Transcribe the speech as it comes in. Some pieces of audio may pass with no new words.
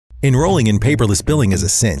Enrolling in paperless billing is a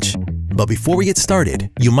cinch. But before we get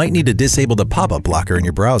started, you might need to disable the pop-up blocker in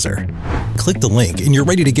your browser. Click the link and you're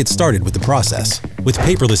ready to get started with the process. With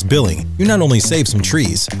paperless billing, you not only save some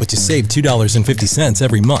trees, but you save $2.50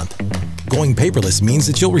 every month. Going paperless means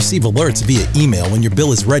that you'll receive alerts via email when your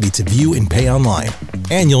bill is ready to view and pay online,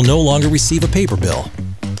 and you'll no longer receive a paper bill.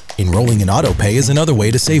 Enrolling in AutoPay is another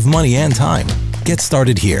way to save money and time. Get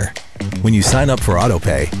started here. When you sign up for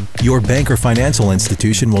AutoPay, your bank or financial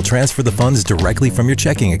institution will transfer the funds directly from your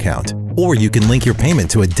checking account, or you can link your payment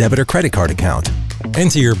to a debit or credit card account.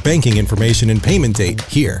 Enter your banking information and payment date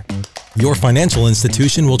here. Your financial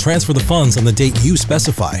institution will transfer the funds on the date you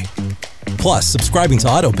specify. Plus, subscribing to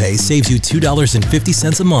AutoPay saves you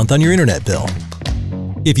 $2.50 a month on your internet bill.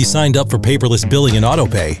 If you signed up for paperless billing in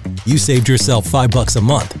AutoPay, you saved yourself $5 a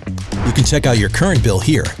month. You can check out your current bill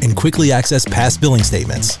here and quickly access past billing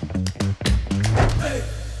statements.